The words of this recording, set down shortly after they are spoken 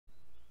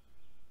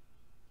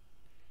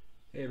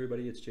Hey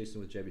everybody, it's Jason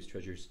with Jabby's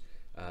Treasures.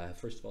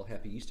 First of all,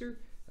 happy Easter.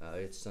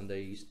 It's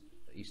Sunday,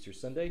 Easter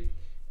Sunday,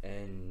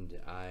 and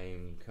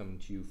I'm coming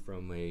to you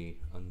from a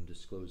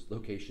undisclosed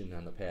location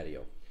on the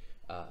patio.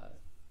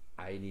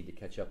 I need to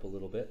catch up a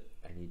little bit.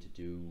 I need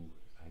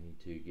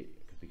to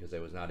get, because I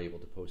was not able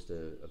to post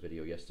a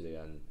video yesterday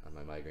on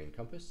my Migraine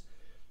Compass.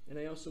 And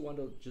I also want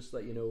to just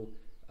let you know,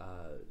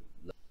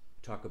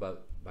 talk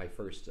about my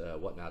first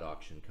WhatNot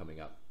auction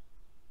coming up.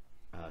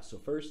 So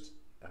first,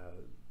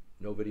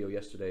 no video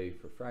yesterday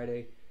for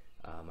Friday.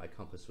 My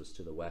compass was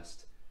to the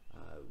west.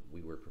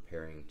 We were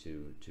preparing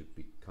to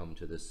come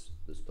to this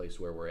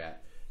place where we're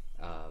at.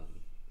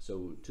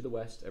 So to the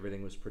west,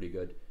 everything was pretty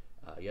good.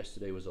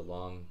 Yesterday was a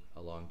long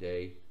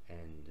day,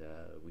 and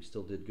we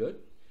still did good.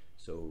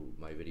 So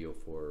my video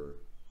for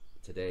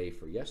today,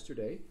 for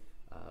yesterday,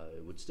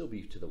 it would still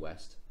be to the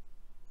west.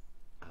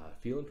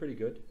 Feeling pretty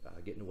good,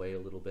 getting away a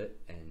little bit,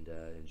 and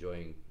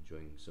enjoying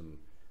some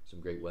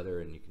great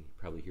weather, and you can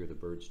probably hear the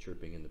birds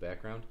chirping in the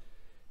background.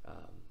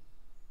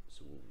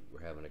 So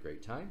we're having a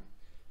great time.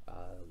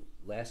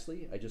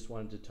 Lastly, I just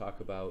wanted to talk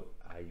about,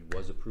 I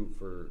was approved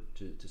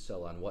to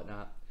sell on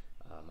WhatNot.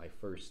 My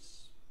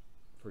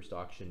first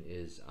auction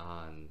is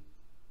on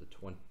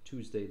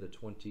Tuesday the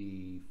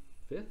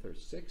 25th or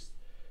 6th,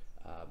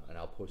 and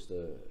I'll post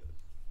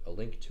a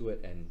link to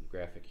it and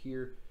graphic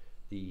here.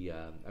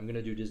 I'm going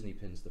to do Disney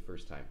pins the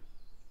first time.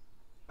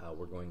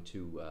 We're going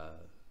to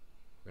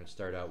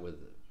start out with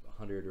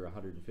 100 or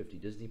 150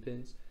 Disney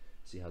pins,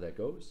 see how that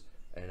goes,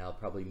 and I'll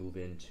probably move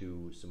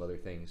into some other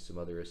things, some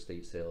other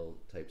estate sale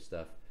type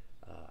stuff.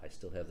 I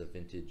still have the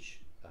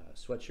vintage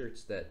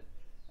sweatshirts that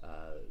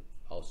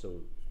also,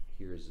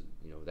 here's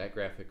that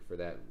graphic for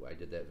that. I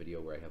did that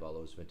video where I have all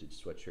those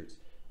vintage sweatshirts.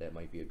 That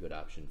might be a good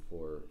option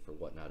for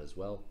WhatNot as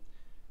well.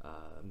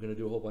 I'm going to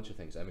do a whole bunch of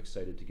things. I'm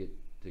excited to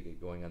get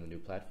going on the new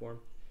platform,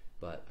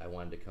 but I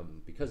wanted to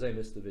come, because I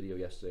missed the video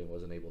yesterday and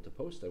wasn't able to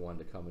post. I wanted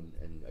to come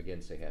and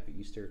again say happy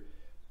Easter.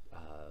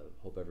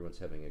 Hope everyone's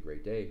having a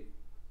great day,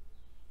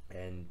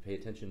 and pay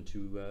attention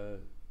to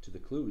the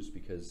clues,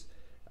 because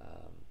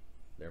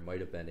there might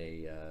have been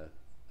a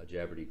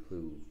Jeopardy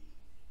clue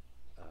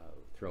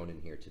thrown in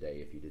here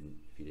today if you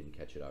didn't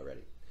catch it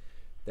already.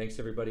 Thanks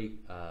everybody.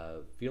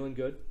 Feeling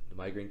good. The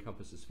Migraine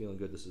Compass is feeling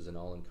good. This is an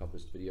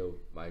all-encompassed video.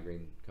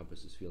 Migraine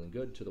Compass is feeling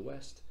good to the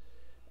west,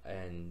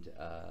 and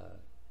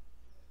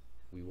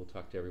we will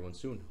talk to everyone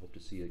soon. Hope to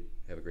see you.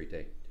 Have a great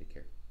day. Take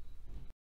care.